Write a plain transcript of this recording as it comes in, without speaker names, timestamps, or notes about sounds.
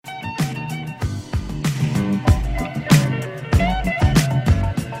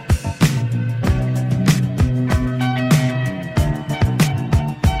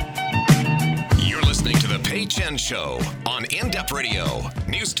Show on In-Depth Radio,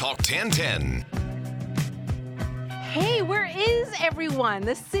 News Talk 1010. Hey, where is everyone?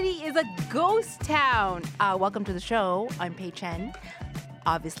 The city is a ghost town. Welcome to the show. I'm Pei Chen,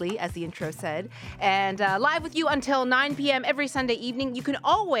 obviously, as the intro said. And live with you until 9 p.m. every Sunday evening. You can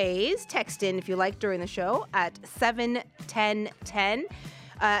always text in if you like during the show at 71010.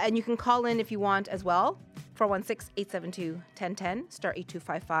 And you can call in if you want as well. 416-872-1010, star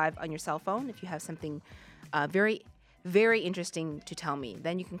 8255 on your cell phone if you have something very interesting to tell me.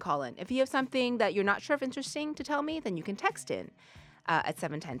 Then you can call in. If you have something that you're not sure if interesting to tell me, then you can text in at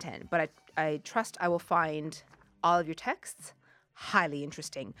 71010. But I trust I will find all of your texts highly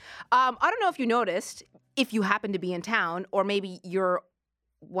interesting. I don't know if you noticed, if you happen to be in town, or maybe you're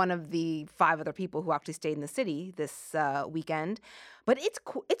one of the 5 other people who actually stayed in the city this weekend, but it's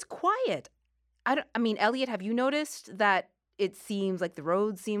quiet. I mean, Elliot, have you noticed that it seems like the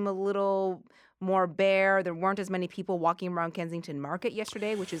roads seem a little more bare? There weren't as many people walking around Kensington Market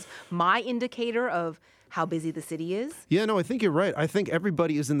yesterday, which is my indicator of how busy the city is. Yeah, no, I think you're right. I think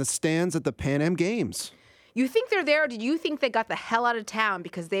everybody is in the stands at the Pan Am Games. You think they're there, or did you think they got the hell out of town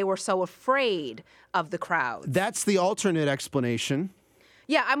because they were so afraid of the crowds? That's the alternate explanation.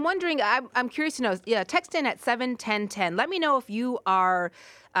 Yeah, I'm wondering, I'm curious to know. Yeah, text in at 71010. Let me know if you are,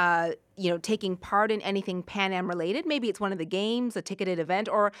 taking part in anything Pan Am related. Maybe it's one of the games, a ticketed event,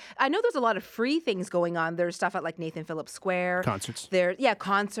 or I know there's a lot of free things going on. There's stuff at like Nathan Phillips Square. Concerts.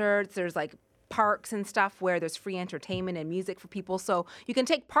 Concerts. There's like parks and stuff where there's free entertainment and music for people. So you can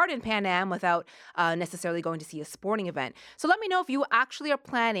take part in Pan Am without necessarily going to see a sporting event. So let me know if you actually are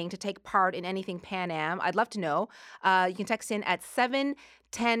planning to take part in anything Pan Am. I'd love to know. You can text in at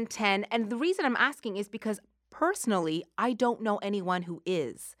 71010. And the reason I'm asking is because personally, I don't know anyone who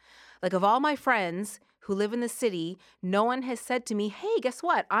is. Like, of all my friends who live in the city, no one has said to me, hey, guess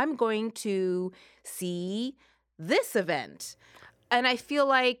what? I'm going to see this event. And I feel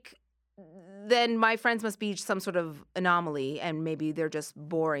like then my friends must be some sort of anomaly, and maybe they're just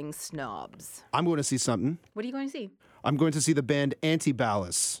boring snobs. I'm going to see something. What are you going to see? I'm going to see the band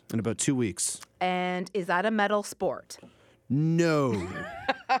Anti-Ballast in about 2 weeks. And is that a metal sport? No.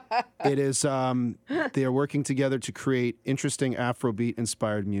 It is, they are working together to create interesting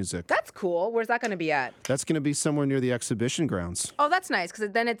Afrobeat-inspired music. That's cool. Where's that going to be at? That's going to be somewhere near the exhibition grounds. Oh, that's nice,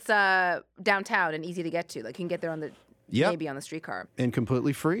 because then it's downtown and easy to get to. Like, you can get there maybe on the streetcar. And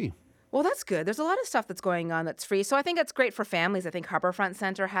completely free. Well, that's good. There's a lot of stuff that's going on that's free. So I think that's great for families. I think Harbourfront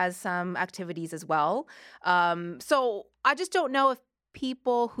Centre has some activities as well. So I just don't know if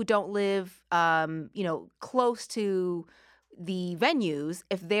people who don't live, close to the venues,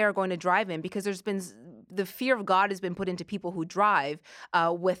 if they're going to drive in, because there's been the fear of God has been put into people who drive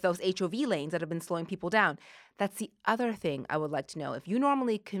with those HOV lanes that have been slowing people down. That's the other thing I would like to know. If you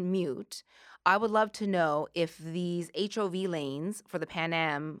normally commute, I would love to know if these HOV lanes for the Pan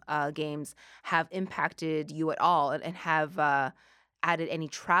Am games have impacted you at all and have added any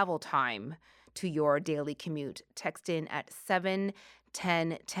travel time to your daily commute. Text in at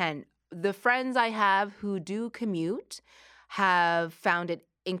 71010. The friends I have who do commute have found it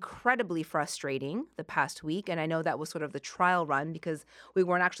incredibly frustrating the past week, and I know that was sort of the trial run because we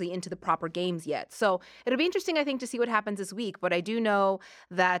weren't actually into the proper games yet. So it'll be interesting, I think, to see what happens this week, but I do know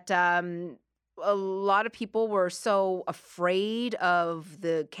that a lot of people were so afraid of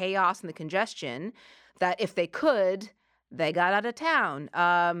the chaos and the congestion that if they could, they got out of town.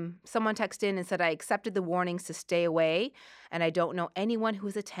 Someone texted in and said, I accepted the warnings to stay away, and I don't know anyone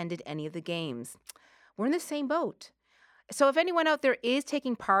who's attended any of the games. We're in the same boat. So if anyone out there is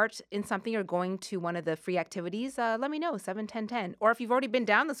taking part in something or going to one of the free activities, let me know, 71010. Or if you've already been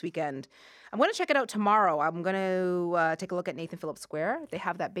down this weekend, I'm going to check it out tomorrow. I'm going to take a look at Nathan Phillips Square. They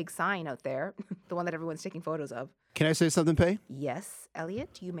have that big sign out there, the one that everyone's taking photos of. Can I say something, Pei? Yes,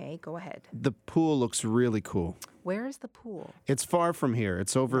 Elliot, you may. Go ahead. The pool looks really cool. Where is the pool? It's far from here.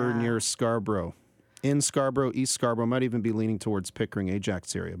 It's over near Scarborough. In Scarborough, East Scarborough. Might even be leaning towards Pickering,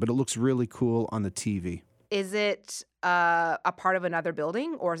 Ajax area. But it looks really cool on the TV. Is it a part of another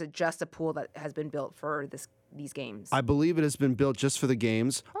building, or is it just a pool that has been built for these games? I believe it has been built just for the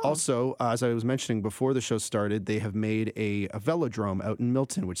games. Oh. Also, as I was mentioning before the show started, they have made a velodrome out in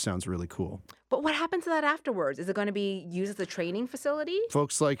Milton, which sounds really cool. But what happens to that afterwards? Is it going to be used as a training facility?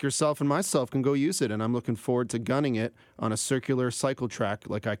 Folks like yourself and myself can go use it, and I'm looking forward to gunning it on a circular cycle track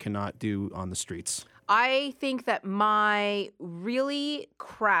like I cannot do on the streets. I think that my really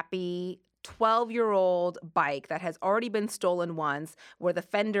crappy 12-year-old bike that has already been stolen once, where the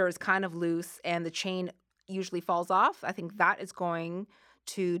fender is kind of loose and the chain usually falls off, I think that is going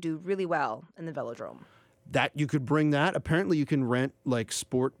to do really well in the velodrome. that you could bring that. Apparently, you can rent like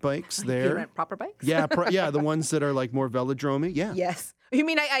sport bikes there. You can rent proper bikes? Yeah, the ones that are like more velodromy. Yeah. Yes. You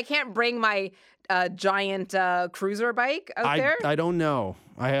mean I can't bring my giant cruiser bike out there? I don't know.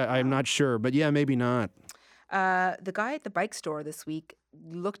 I'm not sure, but yeah, maybe not. The guy at the bike store this week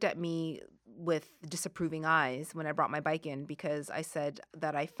looked at me with disapproving eyes when I brought my bike in because I said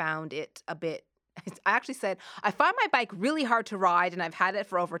that I found it a bit. I actually said, I find my bike really hard to ride and I've had it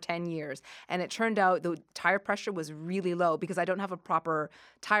for over 10 years. And it turned out the tire pressure was really low because I don't have a proper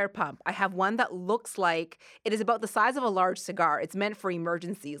tire pump. I have one that looks like it is about the size of a large cigar. It's meant for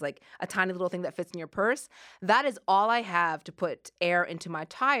emergencies, like a tiny little thing that fits in your purse. That is all I have to put air into my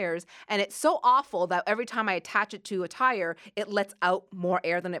tires. And it's so awful that every time I attach it to a tire, it lets out more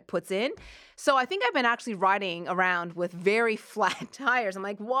air than it puts in. So I think I've been actually riding around with very flat tires. I'm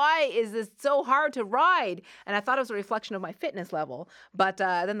like, why is this so hard to ride? And I thought it was a reflection of my fitness level. But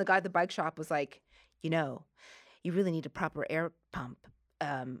then the guy at the bike shop was like, you really need a proper air pump.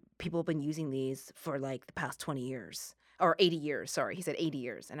 People have been using these for like the past 20 years or 80 years. Sorry, he said 80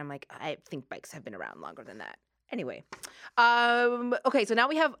 years. And I'm like, I think bikes have been around longer than that. Anyway, okay, so now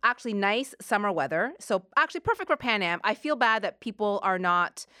we have actually nice summer weather. So actually perfect for Pan Am. I feel bad that people are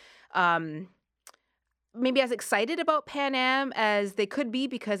not maybe as excited about Pan Am as they could be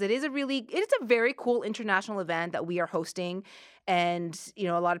because it is a very cool international event that we are hosting. And,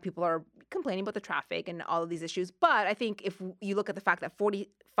 a lot of people are complaining about the traffic and all of these issues. But I think if you look at the fact that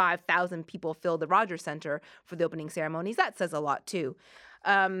 45,000 people filled the Rogers Centre for the opening ceremonies, that says a lot too.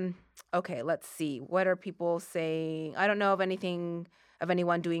 Okay, let's see. What are people saying? I don't know of anyone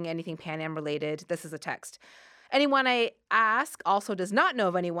doing anything Pan Am related. This is a text. Anyone I ask also does not know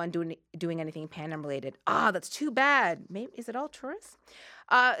of anyone doing anything Pan Am related. That's too bad. Maybe is it all tourists?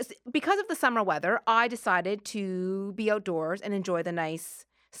 Because of the summer weather, I decided to be outdoors and enjoy the nice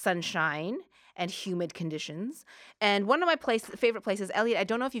sunshine and humid conditions. And one of my favorite places, Elliot, I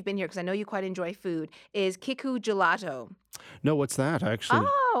don't know if you've been here because I know you quite enjoy food, is Kiku Gelato. No, what's that actually?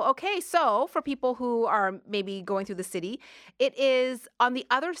 Oh, okay. So for people who are maybe going through the city, it is on the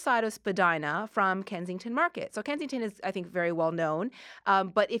other side of Spadina from Kensington Market. So Kensington is, I think, very well known.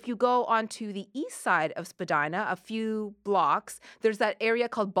 But if you go onto the east side of Spadina, a few blocks, there's that area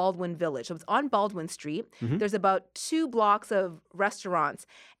called Baldwin Village. So it's on Baldwin Street. Mm-hmm. There's about 2 blocks of restaurants.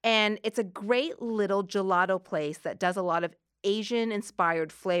 And it's a great little gelato place that does a lot of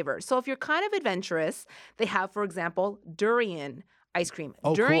Asian-inspired flavors. So if you're kind of adventurous, they have, for example, durian ice cream.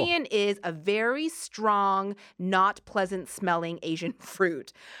 Oh, durian cool. is a very strong, not pleasant-smelling Asian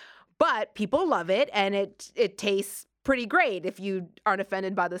fruit. But people love it, and it tastes pretty great if you aren't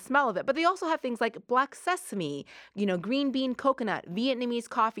offended by the smell of it. But they also have things like black sesame, green bean coconut, Vietnamese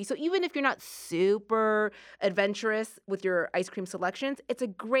coffee. So even if you're not super adventurous with your ice cream selections, it's a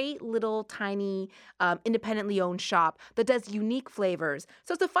great little tiny independently owned shop that does unique flavors.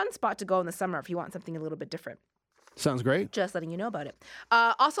 So it's a fun spot to go in the summer if you want something a little bit different. Sounds great. Just letting you know about it.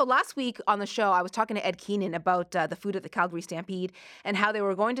 Also, last week on the show, I was talking to Ed Keenan about the food at the Calgary Stampede and how they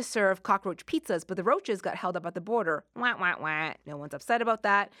were going to serve cockroach pizzas, but the roaches got held up at the border. Wah, wah, wah. No one's upset about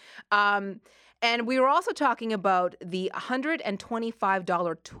that. And we were also talking about the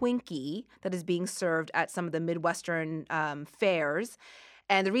 $125 Twinkie that is being served at some of the Midwestern fairs.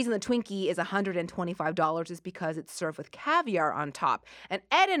 And the reason the Twinkie is $125 is because it's served with caviar on top. And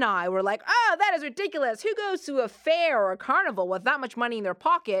Ed and I were like, that is ridiculous. Who goes to a fair or a carnival with that much money in their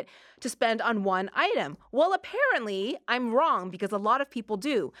pocket to spend on one item? Well, apparently I'm wrong because a lot of people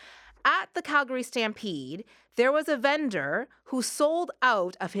do. At the Calgary Stampede, there was a vendor who sold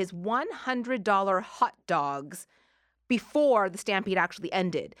out of his $100 hot dogs before the Stampede actually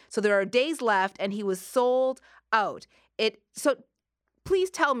ended. So there are days left and he was sold out.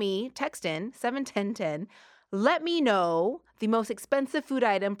 Please tell me, text in 71010, let me know the most expensive food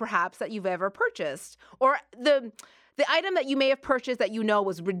item perhaps that you've ever purchased. Or the item that you may have purchased that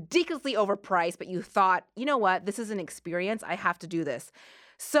was ridiculously overpriced, but you thought, you know what, this is an experience, I have to do this.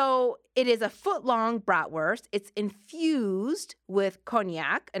 So it is a foot-long bratwurst. It's infused with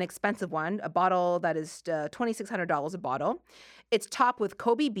cognac, an expensive one, a bottle that is $2,600 a bottle. It's topped with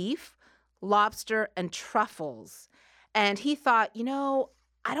Kobe beef, lobster, and truffles. And he thought,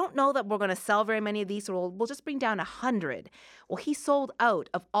 I don't know that we're going to sell very many of these, so we'll just bring down 100. Well, he sold out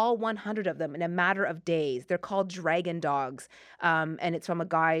of all 100 of them in a matter of days. They're called Dragon Dogs, and it's from a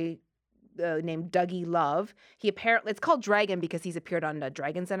guy named Dougie Love. It's called Dragon because he's appeared on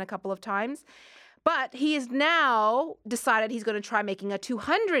Dragon's Den a couple of times. But he has now decided he's going to try making a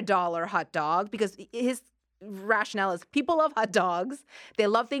 $200 hot dog because his rationale is people love hot dogs. They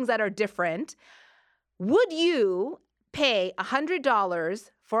love things that are different. Would you pay $100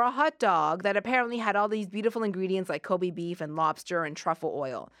 for a hot dog that apparently had all these beautiful ingredients like Kobe beef and lobster and truffle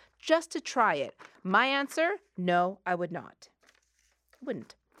oil just to try it? My answer, no, I would not.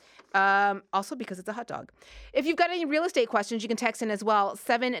 Wouldn't. Also because it's a hot dog. If you've got any real estate questions, you can text in as well.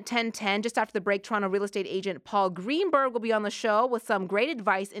 71010. Just after the break, Toronto real estate agent Paul Greenberg will be on the show with some great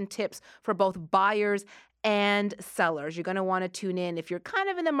advice and tips for both buyers and sellers. You're going to want to tune in if you're kind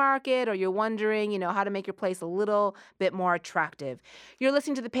of in the market or you're wondering, how to make your place a little bit more attractive. You're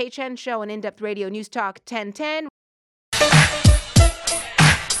listening to the Pei Chen Show on In-Depth Radio News Talk 1010.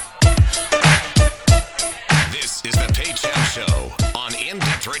 This is the Pei Chen Show on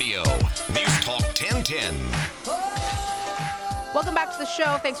In-Depth Radio News Talk 1010. Welcome back to the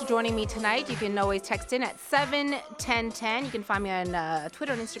show. Thanks for joining me tonight. You can always text in at 71010. You can find me on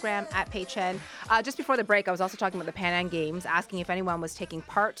Twitter and Instagram at Pei Chen. Just before the break, I was also talking about the Pan Am Games, asking if anyone was taking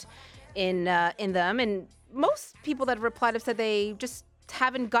part in them. And most people that have replied have said they just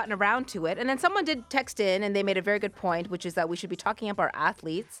haven't gotten around to it. And then someone did text in and they made a very good point, which is that we should be talking up our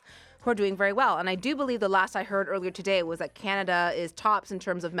athletes who are doing very well. And I do believe the last I heard earlier today was that Canada is tops in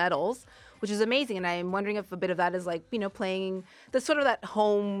terms of medals, which is amazing. And I'm wondering if a bit of that is like, playing the sort of that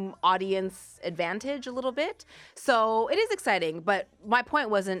home audience advantage a little bit. So it is exciting. But my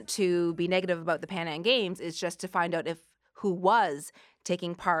point wasn't to be negative about the Pan Am Games. It's just to find out who was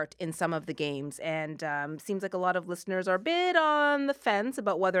taking part in some of the games. And seems like a lot of listeners are a bit on the fence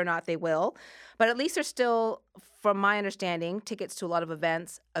about whether or not they will. But at least there's still, from my understanding, tickets to a lot of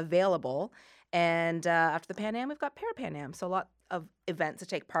events available. And after the Pan Am, we've got Para-Pan Am. So a lot of events to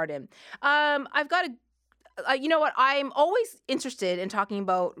take part in. I've got you know what? I'm always interested in talking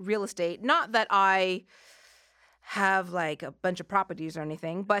about real estate. Not that I have like a bunch of properties or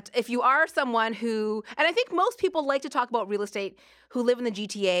anything, but if you are someone who, and I think most people like to talk about real estate who live in the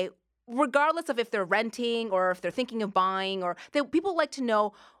GTA, regardless of if they're renting or if they're thinking of buying, people like to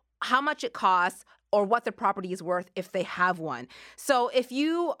know how much it costs or what the property is worth if they have one. So if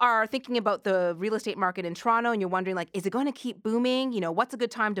you are thinking about the real estate market in Toronto and you're wondering, like, is it going to keep booming? What's a good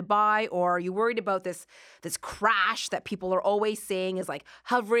time to buy? Or are you worried about this crash that people are always saying is like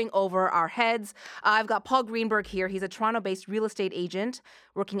hovering over our heads? I've got Paul Greenberg here. He's a Toronto-based real estate agent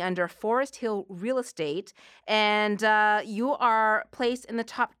working under Forest Hill Real Estate. And you are placed in the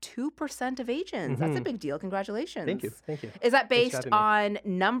top 2% of agents. That's a big deal. Congratulations. Thank you. Is that based on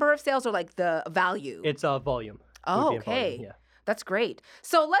number of sales or like the value? It's volume. Oh, okay. Volume, yeah. That's great.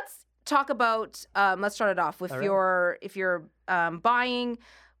 So let's talk about, let's start it off with if you're buying,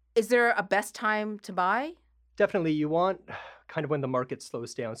 is there a best time to buy? Definitely. You want kind of when the market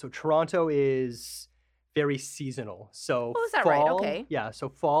slows down. So Toronto is very seasonal. So is that fall, right? Okay. Yeah. So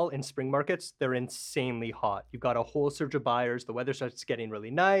fall and spring markets, they're insanely hot. You've got a whole surge of buyers. The weather starts getting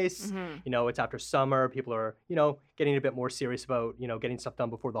really nice. Mm-hmm. It's after summer. People are, getting a bit more serious about, getting stuff done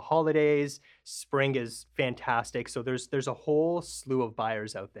before the holidays. Spring is fantastic. So there's a whole slew of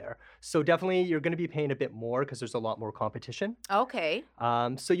buyers out there. So definitely you're going to be paying a bit more because there's a lot more competition. Okay.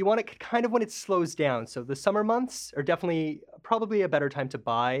 So you want it kind of when it slows down. So the summer months are definitely probably a better time to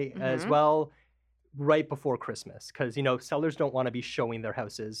buy as well. Right before Christmas, because sellers don't want to be showing their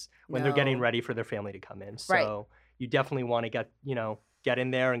houses when they're getting ready for their family to come in. So you definitely want to get in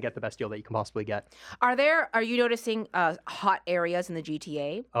there and get the best deal that you can possibly get. Are you noticing hot areas in the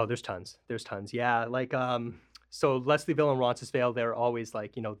GTA? Oh, there's tons. Yeah, like so Leslieville and Roncesvalles, they're always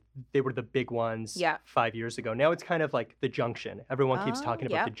like, they were the big ones 5 years ago. Now it's kind of like the Junction. Everyone keeps talking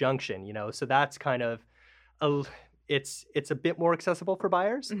about the Junction, so that's kind of it's a bit more accessible for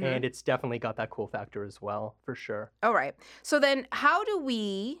buyers, and it's definitely got that cool factor as well, for sure. All right. So then how do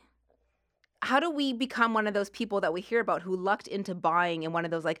we become one of those people that we hear about who lucked into buying in one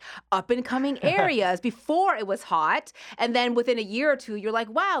of those like up and coming areas before it was hot, and then within a year or two you're like,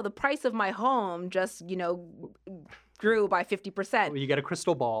 wow, the price of my home just, grew by 50%. Well, you get a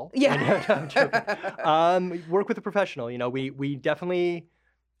crystal ball. Yeah. I'm joking. Work with a professional. We definitely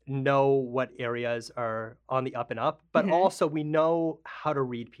know what areas are on the up and up, but also we know how to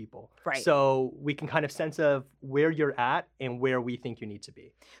read people. Right. So we can kind of sense of where you're at and where we think you need to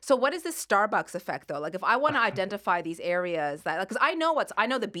be. So what is this Starbucks effect though? Like if I want to identify these areas that, because I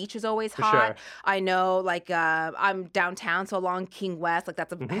know the beach is always hot. Sure. I know like I'm downtown, so along King West, like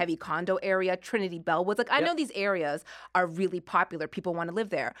that's a heavy condo area, Trinity Bellwoods. Like I know these areas are really popular. People want to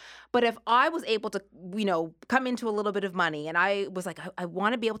live there. But if I was able to, come into a little bit of money and I was like, I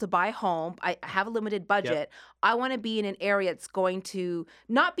want to be able to buy a home. I have a limited budget. Yep. I want to be in an area that's going to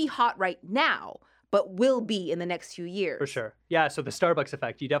not be hot right now, but will be in the next few years. For sure. Yeah, so the Starbucks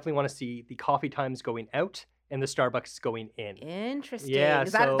effect, you definitely want to see the coffee times going out and the Starbucks going in. Interesting. Yeah,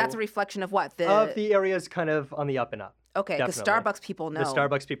 that's a reflection of what? Of the areas kind of on the up and up. Okay, because Starbucks people know. The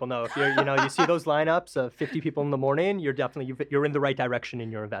Starbucks people know. If you see those lineups of 50 people in the morning, you're in the right direction in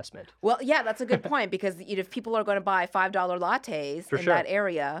your investment. Well, yeah, that's a good point because if people are going to buy $5 lattes that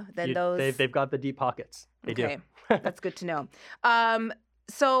area, then they've got the deep pockets. They do. That's good to know.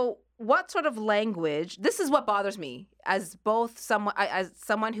 So what sort of language, this is what bothers me as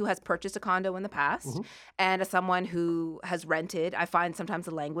someone who has purchased a condo in the past and as someone who has rented, I find sometimes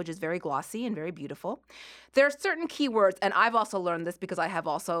the language is very glossy and very beautiful. There are certain keywords, and I've also learned this because I have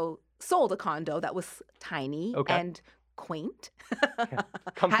also sold a condo that was tiny and quaint.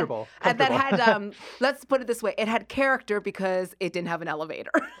 Comfortable. And that had, let's put it this way, it had character because it didn't have an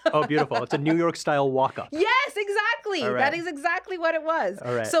elevator. Oh, beautiful. It's a New York style walk-up. Yes, exactly. Right. That is exactly what it was.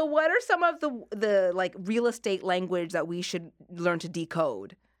 All right. So what are some of the like real estate language that we should learn to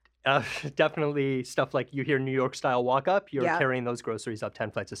decode? Definitely stuff like you hear New York style walk-up, you're carrying those groceries up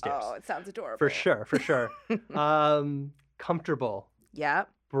 10 flights of stairs. Oh, it sounds adorable. For sure. Comfortable. Yeah.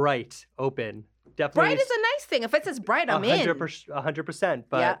 Bright, open. Definitely. Bright is a nice thing. If it says bright, I'm in. 100%.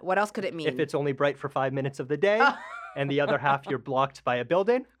 But what else could it mean? If it's only bright for 5 minutes of the day and the other half you're blocked by a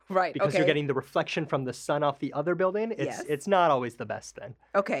building. Right. Because you're getting the reflection from the sun off the other building. It's not always the best then.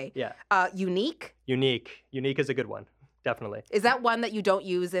 Okay. Yeah. Unique? Unique is a good one. Definitely. Is that one that you don't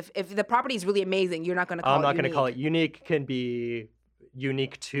use if the property is really amazing? You're not going to call it unique? I'm not going to call it unique. Can be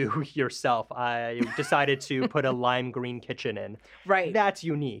unique to yourself. I decided to put a lime green kitchen in. Right. That's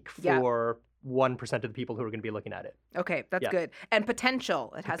unique for 1% of the people who are going to be looking at it. Okay, that's good. And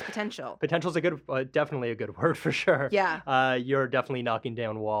potential. It has potential. Potential's definitely a good word for sure. Yeah. You're definitely knocking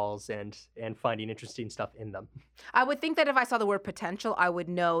down walls and finding interesting stuff in them. I would think that if I saw the word potential, I would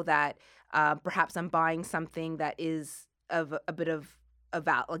know that perhaps I'm buying something that is of a bit of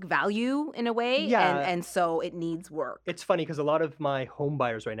value in a way, and so it needs work. It's funny because a lot of my home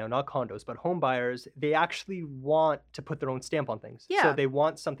buyers right now, not condos, but home buyers, they actually want to put their own stamp on things. Yeah. So they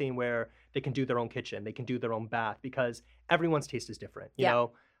want something where they can do their own kitchen, they can do their own bath, because everyone's taste is different. You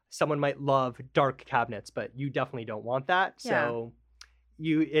know, someone might love dark cabinets, but you definitely don't want that. So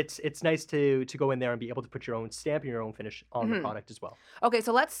it's nice to go in there and be able to put your own stamp and your own finish on the product as well. Okay,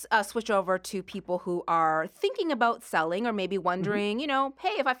 so let's switch over to people who are thinking about selling or maybe wondering,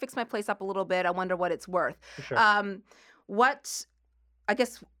 hey, if I fix my place up a little bit, I wonder what it's worth. For sure. What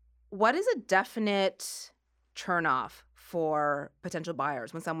is a definite turnoff for potential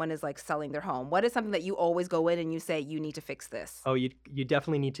buyers when someone is like selling their home? What is something that you always go in and you say you need to fix this? Oh, you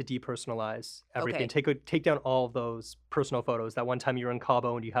definitely need to depersonalize everything. Take down all of those personal photos. That one time you were in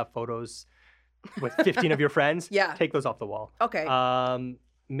Cabo and you have photos with 15 of your friends. Take those off the wall. Okay.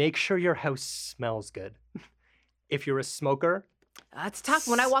 Make sure your house smells good. If you're a smoker, it's tough.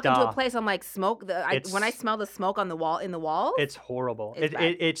 When I walk into a place, I'm like, smoke. When I smell the smoke on the wall in the walls, it's horrible.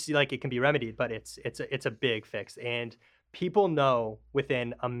 It's like it can be remedied, but it's a big fix. And people know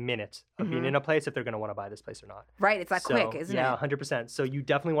within a minute of being in a place if they're going to want to buy this place or not. Right. It's that quick, isn't it? Yeah, 100%. So you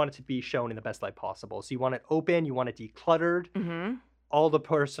definitely want it to be shown in the best light possible. So you want it open. You want it decluttered. All the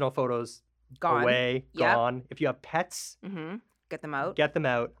personal photos gone. If you have pets, get them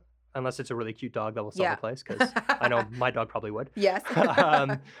out. Unless it's a really cute dog that will sell the place, because I know my dog probably would. Yes.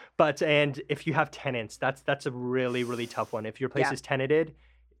 And if you have tenants, that's a really, really tough one. If your place is tenanted,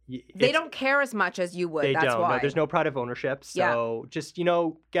 they don't care as much as you would. That's don't. why. No, there's no pride of ownership. So just,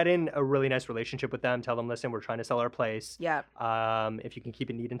 get in a really nice relationship with them. Tell them, listen, we're trying to sell our place. Yeah. If you can keep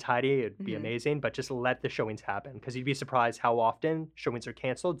it neat and tidy, it'd be amazing. But just let the showings happen, because you'd be surprised how often showings are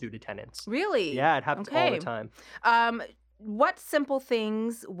canceled due to tenants. Really? Yeah, it happens all the time. What simple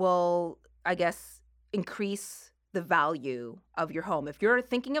things will, I guess, increase the value of your home? If you're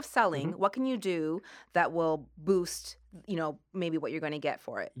thinking of selling, what can you do that will boost, maybe what you're going to get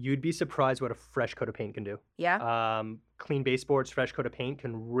for it? You'd be surprised what a fresh coat of paint can do. Yeah. Clean baseboards, fresh coat of paint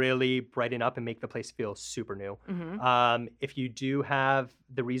can really brighten up and make the place feel super new. If you do have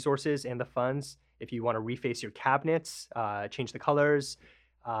the resources and the funds, if you want to reface your cabinets, change the colors,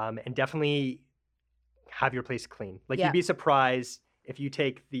 and definitely have your place clean. You'd be surprised if you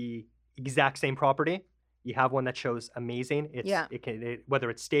take the exact same property, you have one that shows amazing. Whether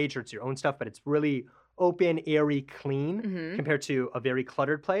it's staged or it's your own stuff, but it's really open, airy, clean compared to a very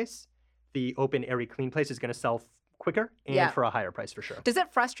cluttered place. The open, airy, clean place is going to sell quicker and for a higher price for sure. Does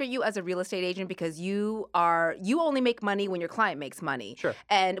it frustrate you as a real estate agent because you only make money when your client makes money? Sure.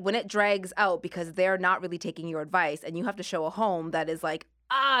 And when it drags out because they're not really taking your advice and you have to show a home that is like,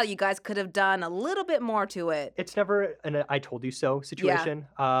 you guys could have done a little bit more to it. It's never an I told you so situation.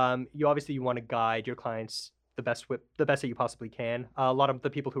 You want to guide your clients the best that you possibly can. A lot of the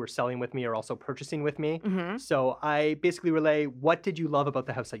people who are selling with me are also purchasing with me. So I basically relay, what did you love about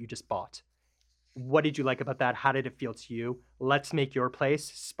the house that you just bought? What did you like about that? How did it feel to you? Let's make your place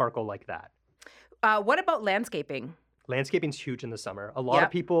sparkle like that. What about landscaping? Landscaping's huge in the summer. A lot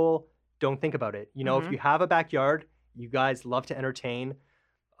of people don't think about it. You know, if you have a backyard, you guys love to entertain.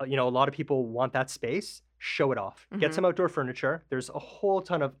 You know, a lot of people want that space. Show it off. Get some outdoor furniture. There's a whole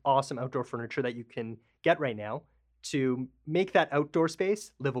ton of awesome outdoor furniture that you can get right now to make that outdoor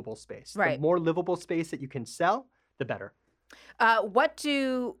space livable space. Right. The more livable space that you can sell, the better. What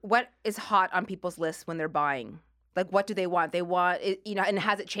is hot on people's lists when they're buying? Like, what do they want? They want, you know, and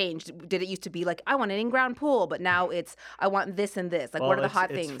has it changed? Did it used to be like, I want an in-ground pool, but now it's, I want this and this. Like, what are the hot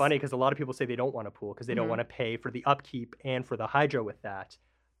things? It's funny because a lot of people say they don't want a pool because they don't want to pay for the upkeep and for the hydro with that.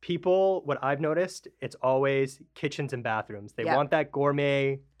 People, what I've noticed, it's always kitchens and bathrooms. They want that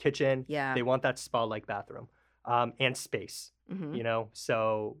gourmet kitchen. Yeah. They want that spa-like bathroom and space. You know,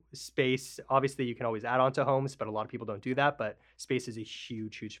 so space, obviously you can always add on to homes, but a lot of people don't do that. But space is a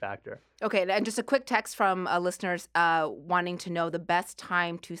huge, huge factor. Okay, and just a quick text from listeners wanting to know the best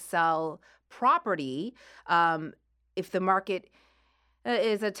time to sell property. If the market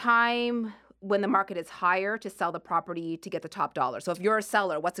is a time when the market is higher to sell the property to get the top dollar. So if you're a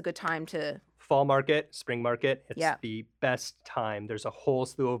seller, what's a good time to... Fall market, spring market, it's the best time. There's a whole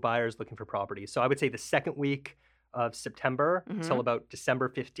slew of buyers looking for property. So I would say the second week of September till about December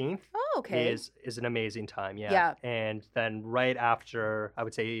 15th is an amazing time. Yeah. And then right after, I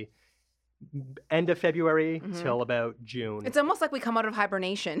would say end of February till about June. It's almost like we come out of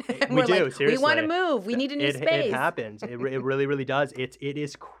hibernation. We do, seriously. We want to move. We need a new space. It happens. It really, really does. It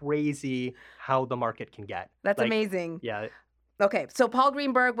is crazy how the market can get. That's amazing. Yeah. Okay, so Paul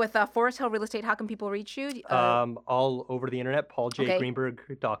Greenberg with Forest Hill Real Estate. How can people reach you? All over the internet,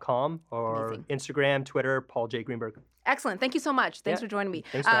 pauljgreenberg.com or Instagram, Twitter, Paul J. Greenberg. Excellent. Thank you so much. Thanks for joining me.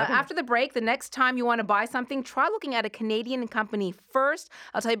 Thanks for having me. After the break, the next time you want to buy something, try looking at a Canadian company first.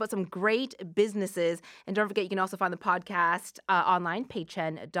 I'll tell you about some great businesses. And don't forget, you can also find the podcast online,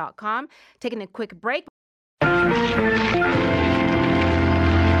 peichen.com. Taking a quick break.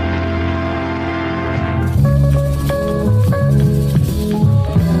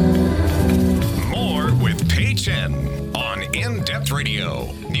 Pei Chen on In-Depth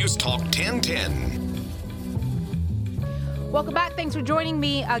Radio, News Talk 1010. Welcome back. Thanks for joining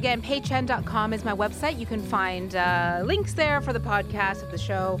me. Again, peichen.com is my website. You can find links there for the podcast of the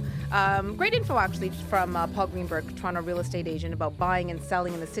show. Great info, actually, from Paul Greenberg, Toronto real estate agent, about buying and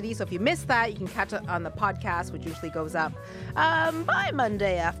selling in the city. So if you missed that, you can catch it on the podcast, which usually goes up by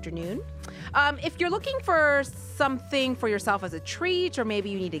Monday afternoon. If you're looking for something for yourself as a treat, or maybe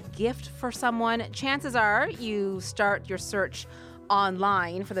you need a gift for someone, chances are you start your search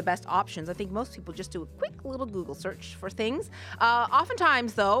online for the best options. I think most people just do a quick little Google search for things.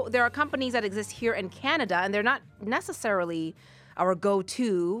 Oftentimes, though, there are companies that exist here in Canada, and they're not necessarily our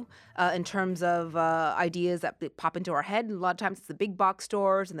go-to in terms of ideas that pop into our head. A lot of times it's the big box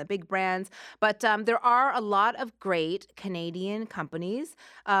stores and the big brands. But there are a lot of great Canadian companies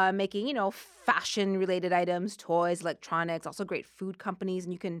making, you know, fashion-related items, toys, electronics, also great food companies.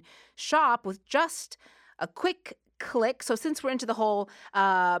 And you can shop with just a quick click. So since we're into the whole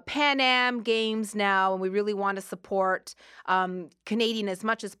Pan Am games now, and we really want to support Canadian as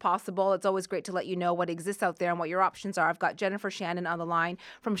much as possible, it's always great to let you know what exists out there and what your options are. I've got Jennifer Shannon on the line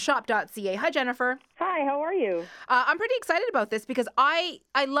from shop.ca. Hi, Jennifer. Hi, how are you? I'm pretty excited about this because I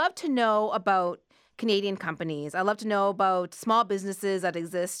love to know about Canadian companies. I love to know about small businesses that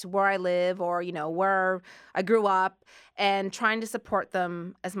exist where I live or, you know, where I grew up, and trying to support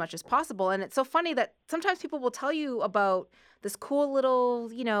them as much as possible. And it's so funny that sometimes people will tell you about this cool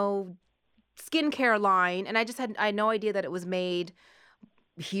little, you know, skincare line, and I had no idea that it was made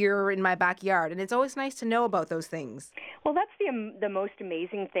here in my backyard. And it's always nice to know about those things. Well, that's the most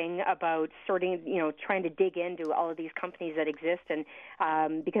amazing thing about trying to dig into all of these companies that exist. And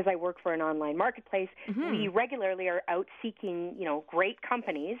because I work for an online marketplace, we regularly are out seeking, you know, great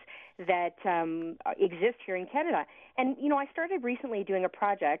companies that exist here in Canada. And, you know, I started recently doing a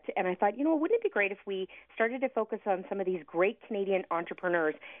project, and I thought, you know, wouldn't it be great if we started to focus on some of these great Canadian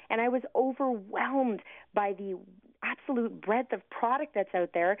entrepreneurs? And I was overwhelmed by the absolute breadth of product that's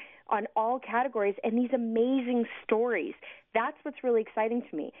out there on all categories and these amazing stories. That's what's really exciting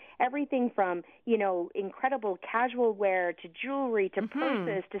to me. Everything from, you know, incredible casual wear to jewelry to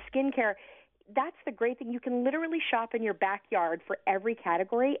purses to skincare. That's the great thing. You can literally shop in your backyard for every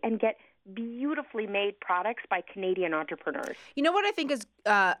category and get beautifully made products by Canadian entrepreneurs. You know what I think is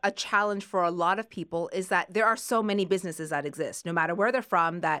a challenge for a lot of people is that there are so many businesses that exist, no matter where they're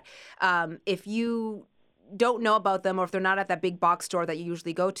from, that if you don't know about them, or if they're not at that big box store that you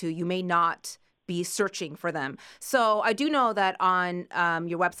usually go to, you may not be searching for them. So I do know that on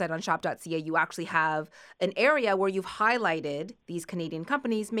your website on shop.ca, you actually have an area where you've highlighted these Canadian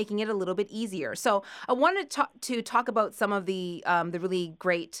companies, making it a little bit easier. So I wanted to talk about some of the really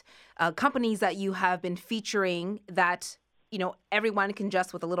great companies that you have been featuring that everyone can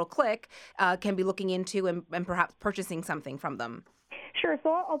just with a little click can be looking into and perhaps purchasing something from them. Sure. So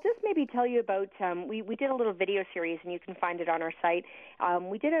I'll just maybe tell you about, we did a little video series, and you can find it on our site.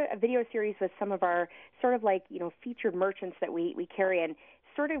 We did a video series with some of our sort of like, featured merchants that we carry, and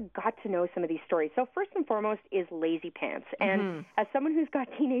sort of got to know some of these stories. So first and foremost is Lazy Pants. And as someone who's got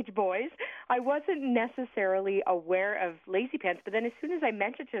teenage boys, I wasn't necessarily aware of Lazy Pants, but then as soon as I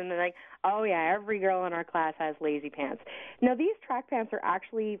mentioned to them, they're like, oh yeah, every girl in our class has Lazy Pants. Now these track pants are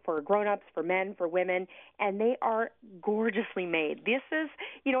actually for grown-ups, for men, for women, and they are gorgeously made. This is,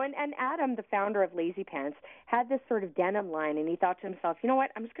 and Adam, the founder of Lazy Pants, had this sort of denim line, and he thought to himself, you know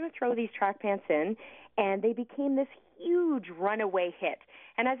what, I'm just going to throw these track pants in, and they became this huge runaway hit.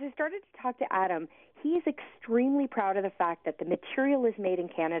 And as I started to talk to Adam, he is extremely proud of the fact that the material is made in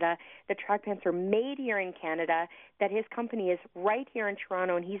Canada, the track pants are made here in Canada, that his company is right here in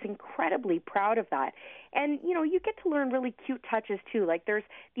Toronto, and he's incredibly proud of that. And, you get to learn really cute touches, too. Like there's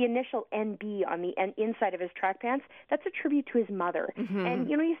the initial NB on the inside of his track pants. That's a tribute to his mother. And,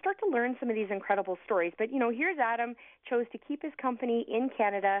 you start to learn some of these incredible stories. But, here's Adam, chose to keep his company in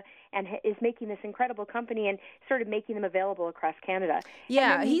Canada and is making this incredible company and sort of making them available across Canada.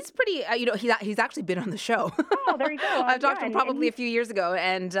 Yeah, he's pretty, he's actually been on the show. Oh, there you go. I've talked to him probably a few years ago.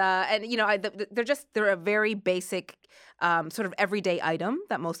 And they're a very basic sort of everyday item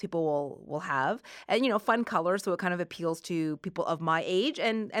that most people will have, and fun colors, so it kind of appeals to people of my age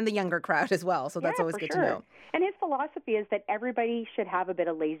and the younger crowd as well. So that's always good to know. And his philosophy is that everybody should have a bit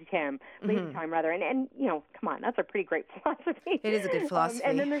of lazy time rather. And come on, that's a pretty great philosophy. It is a good philosophy.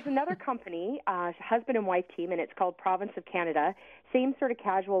 And then there's another company, husband and wife team, and it's called Province of Canada. Same sort of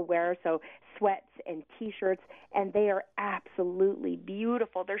casual wear, so sweats and T-shirts, and they are absolutely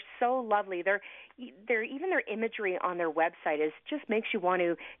beautiful. They're so lovely. They're even their imagery on their website just makes you want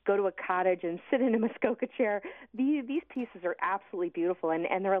to go to a cottage and sit in a Muskoka chair. These pieces are absolutely beautiful, and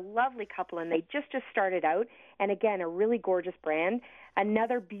they're a lovely couple, and they just started out. And again, a really gorgeous brand.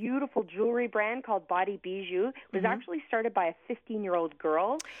 Another beautiful jewelry brand called Body Bijou was actually started by a 15-year-old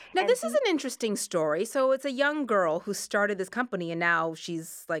girl. Now, this is an interesting story. So it's a young girl who started this company, and now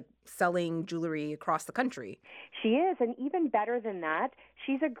she's like selling jewelry across the country. She is, and even better than that,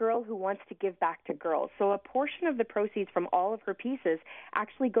 she's a girl who wants to give back to girls. So a portion of the proceeds from all of her pieces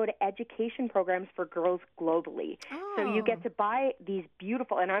actually go to education programs for girls globally. Oh. So you get to buy these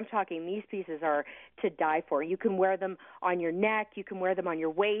beautiful, and I'm talking these pieces are to die for. You can wear them on your neck, you can wear them on your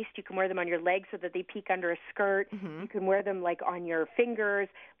waist, you can wear them on your legs so that they peek under a skirt, you can wear them like on your fingers.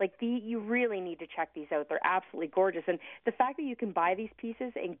 You really need to check these out. They're absolutely gorgeous. And the fact that you can buy these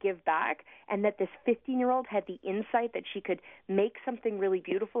pieces and give back, and that this 15-year-old had the insight that she could make something really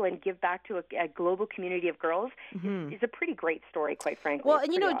beautiful and give back to a global community of girls is a pretty great story, quite frankly. Well,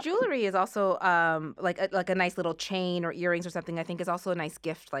 and awesome. Jewelry is also like a nice little chain or earrings or something, I think is also a nice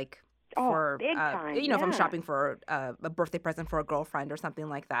gift, like for big time. If I'm shopping for a birthday present for a girlfriend or something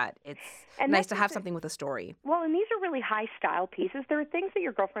like that, it's nice to have something with a story. Well, and these are really high style pieces. There are things that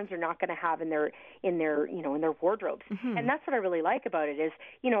your girlfriends are not going to have in their wardrobes, and that's what I really like about it is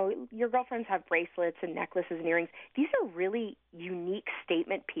your girlfriends have bracelets and necklaces and earrings. These are really unique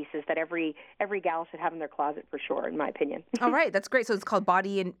statement pieces that every gal should have in their closet for sure, in my opinion. All right, that's great. So it's called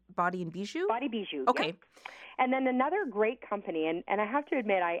Body and Bijou. Body Bijou. Okay. Yep. And then another great company, and I have to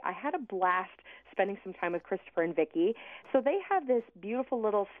admit, I had a blast spending some time with Christopher and Vicky. So they have this beautiful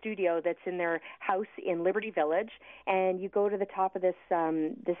little studio that's in their house in Liberty Village, and you go to the top of this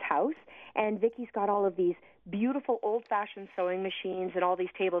house, and Vicky's got all of these beautiful old-fashioned sewing machines and all these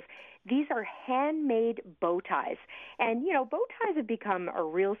tables. These are handmade bow ties. And, bow ties have become a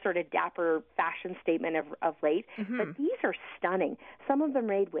real sort of dapper fashion statement of late, but these are stunning. Some of them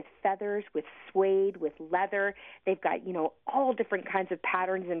made with feathers, with suede, with leather. They've got, all different kinds of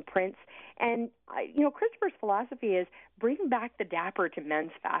patterns and prints. And, Christopher's philosophy is bring back the dapper to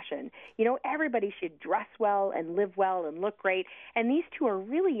men's fashion. Everybody should dress well and live well and look great. And these two are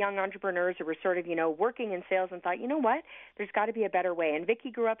really young entrepreneurs who were sort of, working in sales and thought, you know what, there's got to be a better way. And Vicky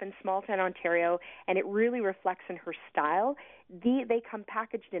grew up in small town Ontario, and it really reflects in her style. They come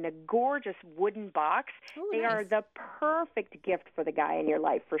packaged in a gorgeous wooden box. Ooh, they nice. are the perfect gift for the guy in your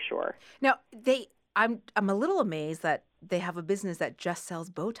life, for sure. Now, I'm a little amazed that they have a business that just sells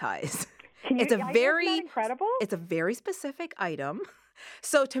bow ties. Isn't that incredible? It's a very specific item.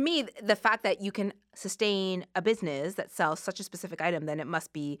 So to me, the fact that you can sustain a business that sells such a specific item, then it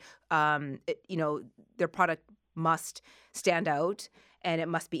must be, their product must stand out and it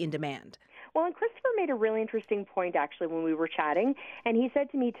must be in demand. Well, and Christopher made a really interesting point, actually, when we were chatting. And he said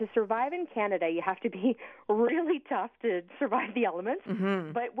to me, to survive in Canada, you have to be really tough to survive the elements.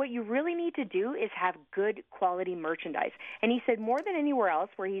 Mm-hmm. But what you really need to do is have good quality merchandise. And he said more than anywhere else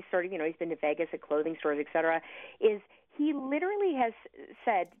where he's sort of, he's been to Vegas at clothing stores, et cetera, is he literally has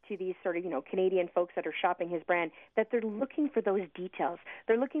said to these sort of, Canadian folks that are shopping his brand that they're looking for those details.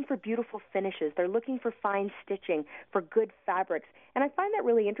 They're looking for beautiful finishes. They're looking for fine stitching, for good fabrics. And I find that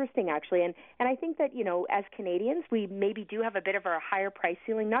really interesting, actually. And I think that, as Canadians, we maybe do have a bit of a higher price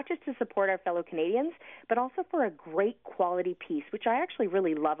ceiling, not just to support our fellow Canadians, but also for a great quality piece, which I actually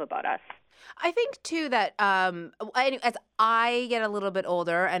really love about us. I think, too, that as I get a little bit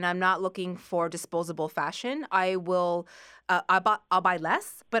older and I'm not looking for disposable fashion, I'll buy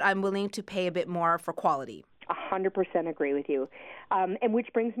less, but I'm willing to pay a bit more for quality. 100% agree with you. And which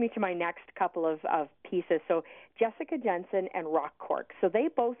brings me to my next couple of pieces. So Jessica Jensen and Rock Cork. So they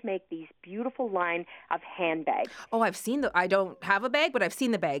both make these beautiful line of handbags. Oh, I've seen I don't have a bag, but I've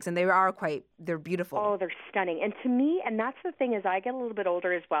seen the bags, and they're beautiful. Oh, they're stunning. And to me, and that's the thing, as I get a little bit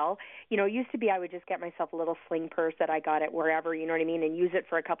older as well, it used to be I would just get myself a little sling purse that I got at wherever, you know what I mean, and use it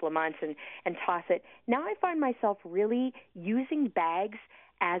for a couple of months and toss it. Now I find myself really using bags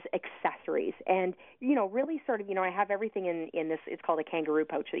as accessories. And, really sort of, I have everything in this, it's called a kangaroo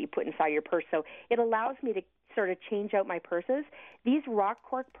pouch that you put inside your purse. So it allows me to sort of change out my purses. These Rock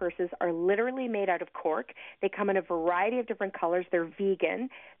Cork purses are literally made out of cork. They come in a variety of different colors. They're vegan.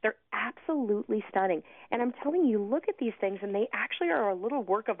 They're absolutely stunning. And I'm telling you, look at these things, and they actually are a little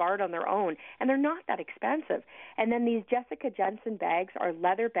work of art on their own, and they're not that expensive. And then these Jessica Jensen bags are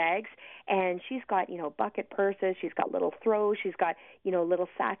leather bags, and she's got, bucket purses. She's got little throws. She's got, little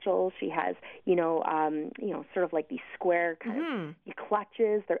satchels. She has, sort of like these square kind of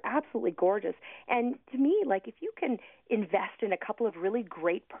clutches. They're absolutely gorgeous. And to me, if you can invest in a couple of really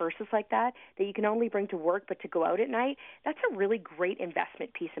great purses like that you can only bring to work but to go out at night, that's a really great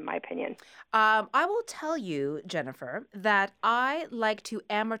investment piece in my opinion. I will tell you, Jennifer, that I like to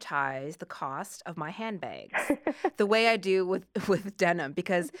amortize the cost of my handbags the way I do with denim,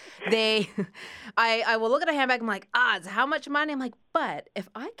 because I will look at a handbag, I'm like, it's how much money? I'm like, but if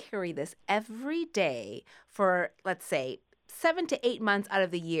I carry this every day for, let's say, 7 to 8 months out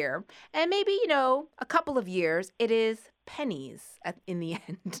of the year, and maybe, a couple of years, it is pennies in the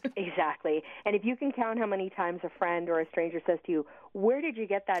end. Exactly. And if you can count how many times a friend or a stranger says to you, where did you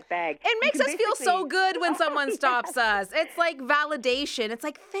get that bag? It makes us feel so good when someone stops us. It's like validation. It's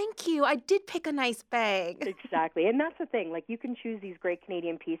like, thank you. I did pick a nice bag. Exactly. And that's the thing. You can choose these great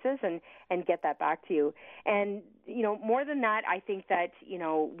Canadian pieces and get that back to you. And, more than that, I think that,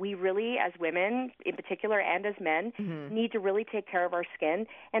 we really, as women in particular and as men, need to really take care of our skin.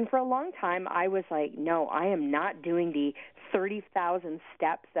 And for a long time, I was like, no, I am not doing the 30,000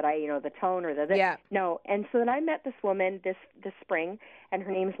 steps that the tone or no. And so then I met this woman this spring, and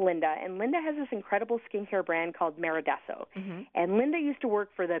her name's Linda. And Linda has this incredible skincare brand called Maradesso. Mm-hmm. And Linda used to work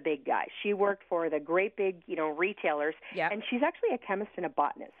for the big guys. She worked for the great big, retailers. Yep. And she's actually a chemist and a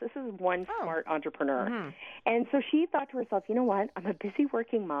botanist. This is one smart entrepreneur. Mm-hmm. And so she thought to herself, you know what? I'm a busy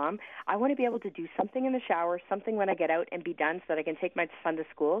working mom. I want to be able to do something in the shower, something when I get out and be done so that I can take my son to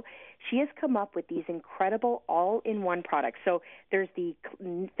school. She has come up with these incredible all-in-one products. So there's the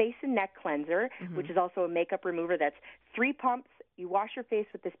face and neck cleanser, which is also a makeup remover that's 3 pumps. You wash your face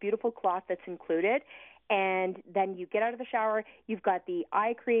with this beautiful cloth that's included, and then you get out of the shower. You've got the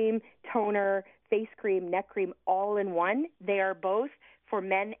eye cream, toner, face cream, neck cream, all in one. They are both for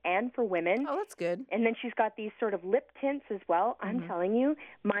men and for women. Oh, that's good. And then she's got these sort of lip tints as well. I'm telling you,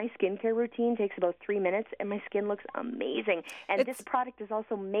 my skincare routine takes about 3 minutes, and my skin looks amazing. And this product is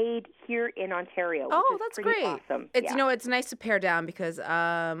also made here in Ontario. Oh, that's pretty great. Awesome. It's it's nice to pare down because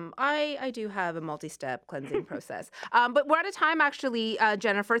I do have a multi-step cleansing process. But we're out of time, actually,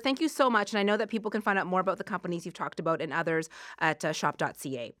 Jennifer. Thank you so much. And I know that people can find out more about the companies you've talked about and others at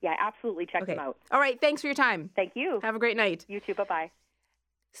shop.ca. Yeah, absolutely. Check them out. All right. Thanks for your time. Thank you. Have a great night. You too. Bye-bye.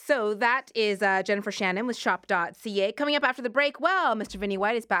 So that is Jennifer Shannon with shop.ca. Coming up after the break, Mr. Vinny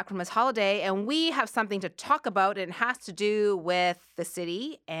White is back from his holiday, and we have something to talk about, and it has to do with the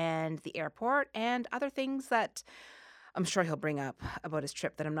city and the airport and other things that I'm sure he'll bring up about his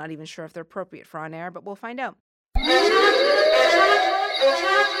trip that I'm not even sure if they're appropriate for on air, but we'll find out.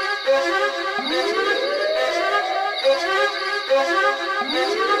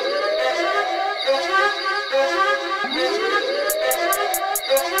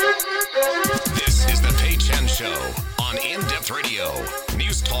 This is the Pei Chen Show on on In-Depth Radio,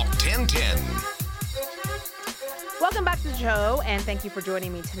 News Talk 1010. Welcome back to the show, and thank you for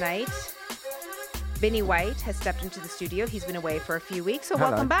joining me tonight. Vinny White has stepped into the studio. He's been away for a few weeks, so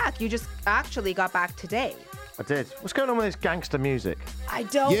welcome back. You just actually got back today. I did. What's going on with this gangster music? I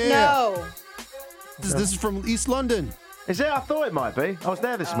don't know. This is from East London. Is it? I thought it might be. I was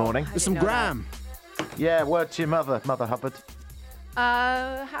there this morning. There's some Graham. Yeah, word to your mother, Mother Hubbard.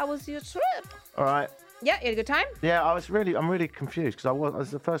 How was your trip? All right. Yeah, you had a good time? Yeah, I'm really confused because it was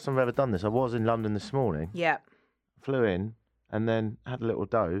the first time I've ever done this. I was in London this morning. Yeah. Flew in and then had a little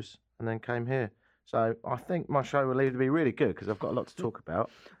doze and then came here. So I think my show will either be really good because I've got a lot to talk about.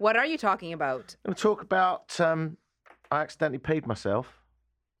 What are you talking about? I'm going to talk about I accidentally peed myself.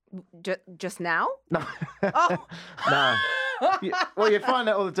 Just now? No. Oh. No. Well, you find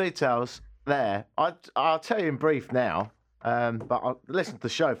out all the details there. I'll tell you in brief now, but I'll listen to the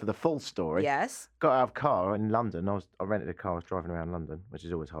show for the full story. Yes. Got out of a car in London. I rented a car. I was driving around London, which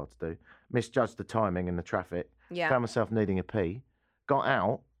is always hard to do. Misjudged the timing in the traffic. Yeah. Found myself needing a pee. Got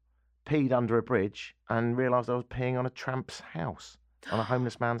out, peed under a bridge, and realised I was peeing on a tramp's house, on a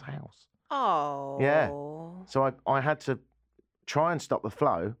homeless man's house. Oh. Yeah. So I had to try and stop the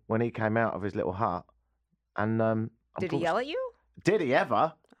flow when he came out of his little hut. And did he yell at you? Did he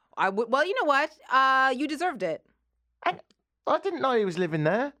ever? Well, you know what? You deserved it. I didn't know he was living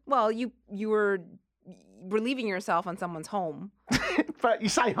there. Well, you were relieving yourself on someone's home. But you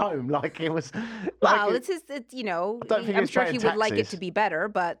say home like it was. Well, it's you know. I don't think I'm sure he taxes. would like it to be better,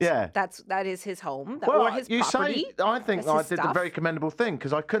 but yeah. that is his home or his you property. Say, I think I did stuff. a very commendable thing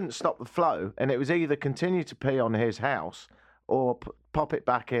because I couldn't stop the flow, and it was either continue to pee on his house or pop it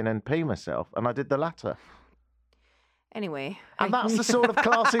back in and pee myself, and I did the latter. Anyway. And that's the sort of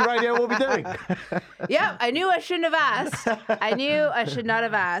classy radio we'll be doing. Yeah, I knew I shouldn't have asked. I knew I should not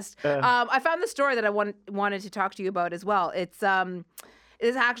have asked. I found the story that I wanted to talk to you about as well. It's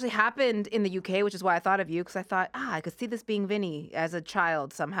this actually happened in the UK, which is why I thought of you, because I thought, I could see this being Vinny as a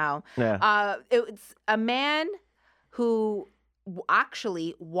child somehow. Yeah. It's a man who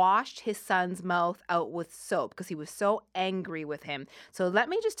actually washed his son's mouth out with soap because he was so angry with him. So let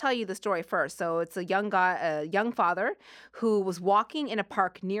me just tell you the story first. So it's a young father who was walking in a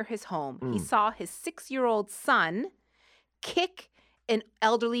park near his home. He saw his 6-year-old son kick an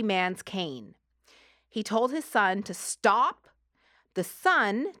elderly man's cane. He told his son to stop. The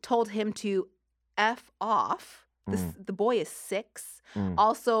son told him to F off. The boy is 6.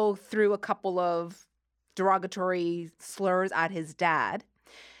 Also threw a couple of derogatory slurs at his dad.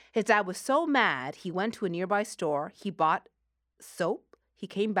 His dad was so mad, he went to a nearby store. He bought soap. He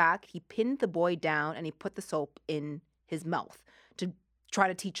came back. He pinned the boy down and he put the soap in his mouth to try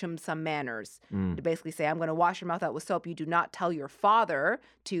to teach him some manners. To basically say, I'm going to wash your mouth out with soap. You do not tell your father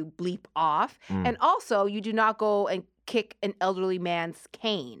to bleep off. And also, you do not go and kick an elderly man's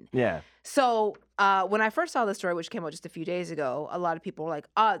cane. Yeah. So when I first saw this story, which came out just a few days ago, a lot of people were like,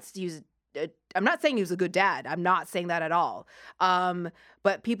 I'm not saying he was a good dad. I'm not saying that at all.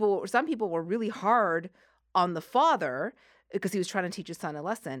 But some people were really hard on the father because he was trying to teach his son a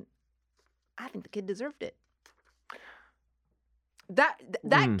lesson. I think the kid deserved it.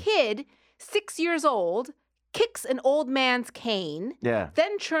 That kid, 6 years old, kicks an old man's cane,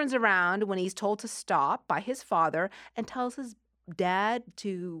 then turns around when he's told to stop by his father and tells his dad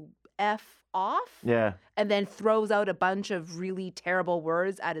to F off, and then throws out a bunch of really terrible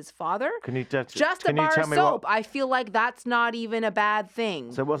words at his father. Can you just a bar of soap? I feel like that's not even a bad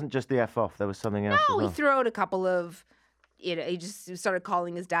thing. So it wasn't just the F off. There was something else. No, as well. He threw out a couple of. He just started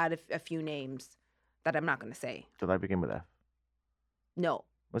calling his dad a few names that I'm not going to say. Do they begin with F? No.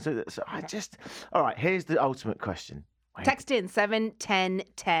 So all right. Here's the ultimate question. Text in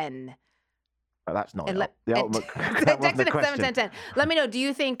 71010. Oh, that's not the ultimate. That wasn't the question. 71010. Let me know. Do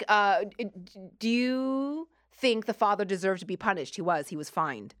you think the father deserved to be punished? He was. He was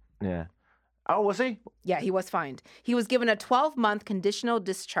fined. Yeah. Oh, was he? Yeah, he was fined. He was given a 12-month conditional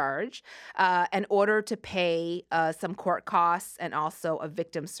discharge, an order to pay some court costs, and also a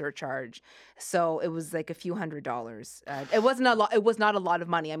victim surcharge. So it was like a few $100s. It wasn't a lot. It was not a lot of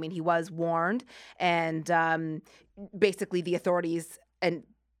money. I mean, he was warned, and basically the authorities and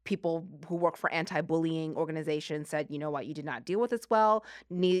people who work for anti-bullying organizations said, you know what, you did not deal with this well.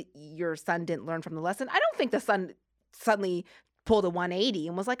 Your son didn't learn from the lesson. I don't think the son suddenly pulled a 180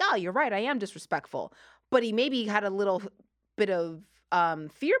 and was like, oh, you're right, I am disrespectful. But he maybe had a little bit of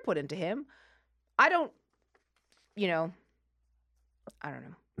fear put into him. I don't know.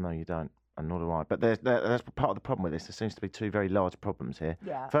 No, you don't. And nor do I. But that's part of the problem with this. There seems to be two very large problems here.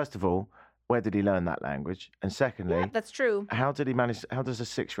 Yeah. First of all, where did he learn that language? And secondly, that's true. How does a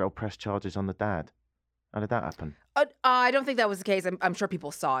 6-year-old press charges on the dad? How did that happen? I don't think that was the case. I'm sure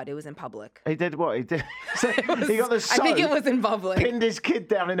people saw it. It was in public. He did what? He did. He got the soap, I think it was in public. Pinned his kid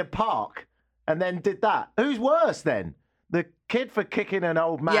down in a park and then did that. Who's worse then? The kid for kicking an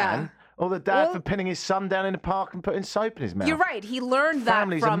old man or the dad for pinning his son down in a park and putting soap in his mouth? You're right. He learned that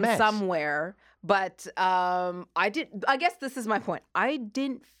from somewhere. But I guess this is my point. I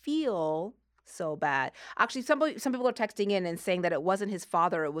didn't feel so bad. Actually, some people are texting in and saying that it wasn't his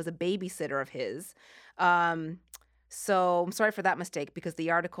father. It was a babysitter of his. So I'm sorry for that mistake, because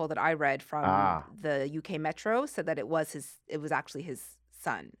the article that I read from the UK Metro said that it was actually his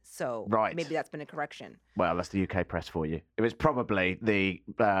son. So maybe that's been a correction. Well, that's the UK press for you. It was probably the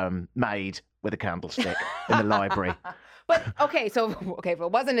maid with a candlestick in the library. But if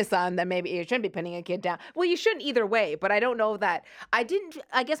it wasn't his son, then maybe you shouldn't be pinning a kid down. Well, you shouldn't either way, but I don't know that. I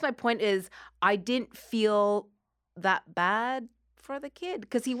guess my point is I didn't feel that bad for the kid,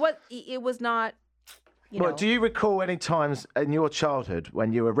 because it was not. Well, do you recall any times in your childhood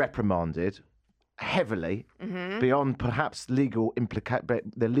when you were reprimanded heavily beyond perhaps the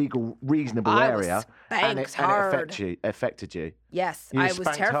legal reasonable area, and it affected you? Yes, I was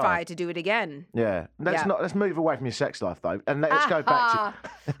terrified to do it again. Yeah, let's move away from your sex life though, and let's go back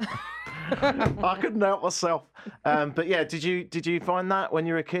to. I couldn't help myself. But yeah, did you find that when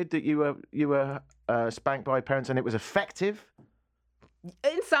you were a kid that you were spanked by your parents and it was effective?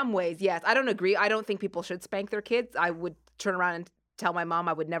 In some ways, yes. I don't agree. I don't think people should spank their kids. I would turn around and tell my mom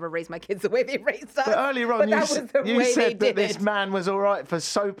I would never raise my kids the way they raised us. But earlier on, you said that this man was all right for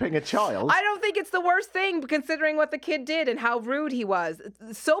soaping a child. I don't think it's the worst thing, considering what the kid did and how rude he was.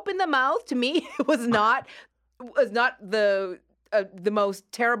 Soap in the mouth, to me, was not the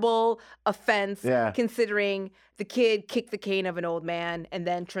most terrible offense, considering the kid kicked the cane of an old man and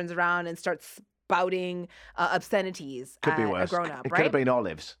then turns around and starts spouting obscenities. Could be worse. A grown-up, it right? could have been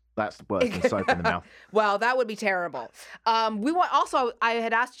olives. That's worse than soap in the mouth. Well, that would be terrible. I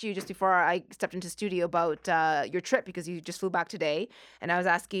had asked you just before I stepped into studio about your trip, because you just flew back today, and I was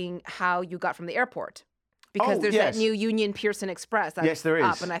asking how you got from the airport. Because there's that new Union Pearson Express that's there is.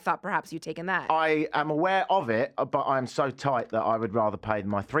 up, and I thought perhaps you'd taken that. I am aware of it, but I'm so tight that I would rather pay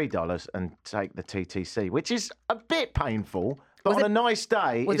my $3 and take the TTC, which is a bit painful, but on a nice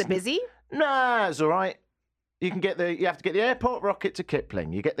day... Was it busy? Nah, it's all right. You have to get the airport rocket to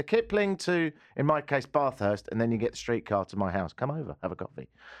Kipling. You get the Kipling to, in my case, Bathurst, and then you get the streetcar to my house. Come over, have a coffee.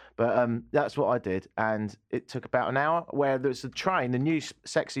 But that's what I did, and it took about an hour. Where there's the train, the new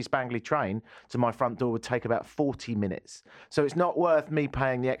sexy spangly train to my front door would take about 40 minutes. So it's not worth me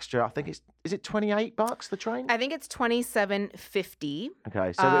paying the extra. I think is it $28 the train? I think it's $27.50.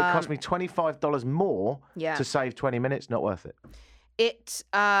 Okay, so it cost me $25 more to save 20 minutes. Not worth it.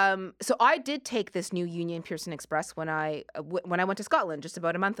 So I did take this new Union Pearson Express when I went to Scotland just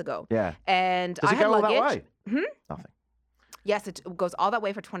about a month ago. Yeah. And Does it go all that way? Nothing. Yes, it goes all that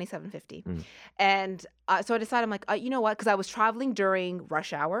way for $27.50. And so I decided, I'm like, you know what? Because I was traveling during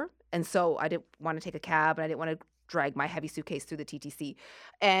rush hour, and so I didn't want to take a cab, and I didn't want to drag my heavy suitcase through the TTC.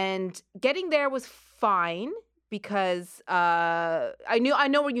 And getting there was fine, because I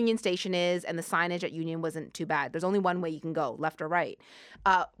know where Union Station is, and the signage at Union wasn't too bad. There's only one way you can go, left or right.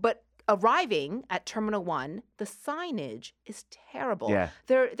 But arriving at Terminal 1, the signage is terrible. Yeah.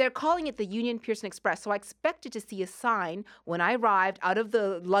 They're calling it the Union Pearson Express, so I expected to see a sign when I arrived out of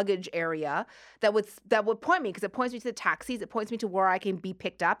the luggage area that would point me, because it points me to the taxis, it points me to where I can be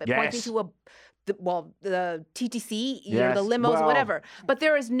picked up, it points me to the TTC, the limos, whatever. But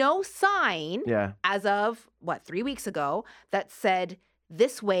there is no sign as of, 3 weeks ago that said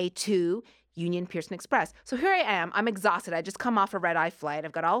this way to Union Pearson Express. So here I am. I'm exhausted. I just come off a red-eye flight.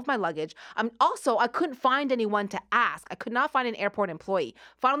 I've got all of my luggage. I couldn't find anyone to ask. I could not find an airport employee.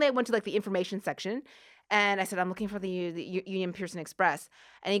 Finally, I went to the information section, and I said, I'm looking for the Union Pearson Express.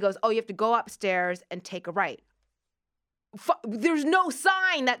 And he goes, you have to go upstairs and take a right. There's no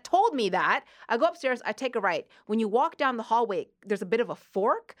sign that told me that. I go upstairs, I take a right. When you walk down the hallway, there's a bit of a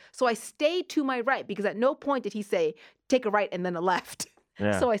fork. So I stayed to my right, because at no point did he say, take a right and then a left.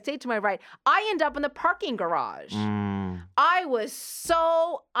 Yeah. So I stayed to my right. I end up in the parking garage. I was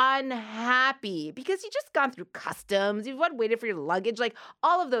so unhappy, because you just gone through customs. You've waited for your luggage,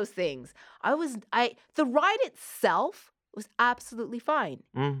 all of those things. The ride itself was absolutely fine.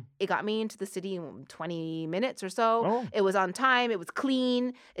 It got me into the city in 20 minutes or so. It was on time. It was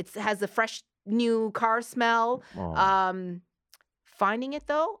clean. It has a fresh new car smell. Finding it,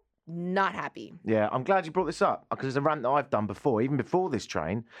 though, not happy. Yeah, I'm glad you brought this up, because it's a rant that I've done before, even before this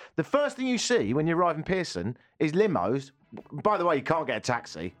train. The first thing you see when you arrive in Pearson is limos. By the way, you can't get a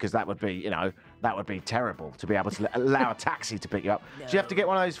taxi, because that would be terrible to be able to allow a taxi to pick you up. No. So you have to get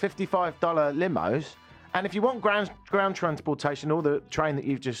one of those $55 limos. And if you want ground transportation, or the train that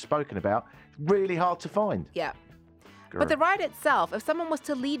you've just spoken about, really hard to find. Yeah. But the ride itself, if someone was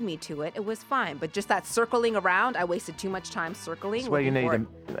to lead me to it, it was fine. But just that circling around, I wasted too much time circling. That's where you need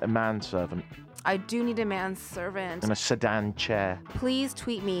a manservant. I do need a manservant. And a sedan chair. Please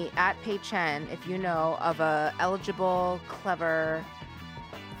tweet me at Pei Chen if you know of a eligible, clever,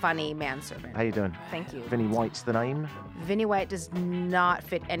 funny manservant. How you doing? Thank you. Vinnie White's the name. Vinnie White does not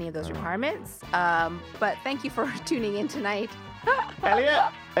fit any of those requirements. But thank you for tuning in tonight.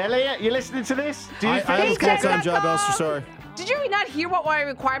 Elliot, you listening to this? Do you I have a full-time job, Elster, sorry. Did you not hear what my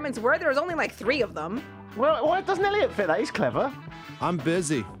requirements were? There was only like 3 of them. Well, why doesn't Elliot fit that? He's clever. I'm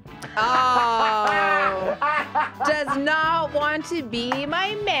busy. Oh, does not want to be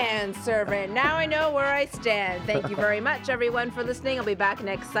my manservant. Now I know where I stand. Thank you very much, everyone, for listening. I'll be back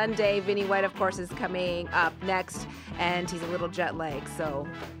next Sunday. Vinnie White, of course, is coming up next, and he's a little jet lagged, so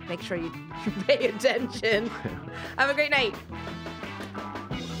make sure you pay attention. Have a great night.